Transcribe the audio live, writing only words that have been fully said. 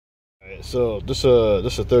So this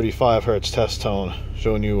is a 35 hertz test tone,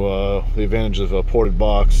 showing you the advantages of a ported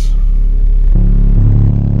box.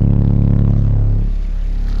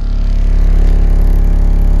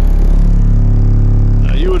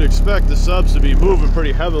 Now you would expect the subs to be moving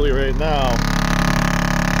pretty heavily right now,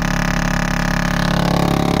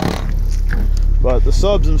 but the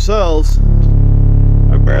subs themselves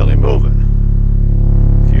are barely moving.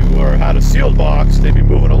 If you had a sealed box, they'd be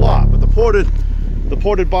moving a lot, but the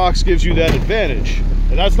ported box gives you that advantage.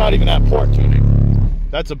 And that's not even at port tuning.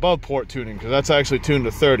 That's above port tuning, because that's actually tuned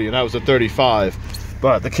to 30, and that was a 35.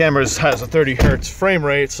 But the camera has a 30 hertz frame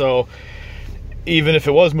rate, so even if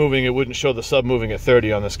it was moving, it wouldn't show the sub moving at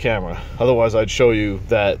 30 on this camera. Otherwise, I'd show you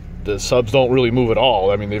that the subs don't really move at all.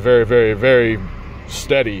 I mean, they're very, very, very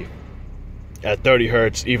steady at 30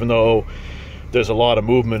 hertz, even though there's a lot of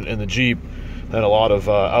movement in the Jeep and a lot of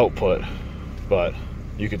output. But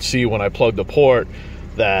you could see when I plugged the port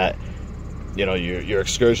that, you know, your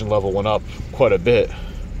excursion level went up quite a bit,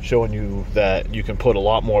 showing you that you can put a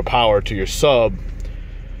lot more power to your sub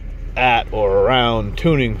at or around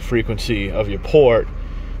tuning frequency of your port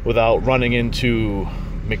without running into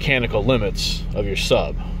mechanical limits of your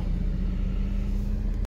sub.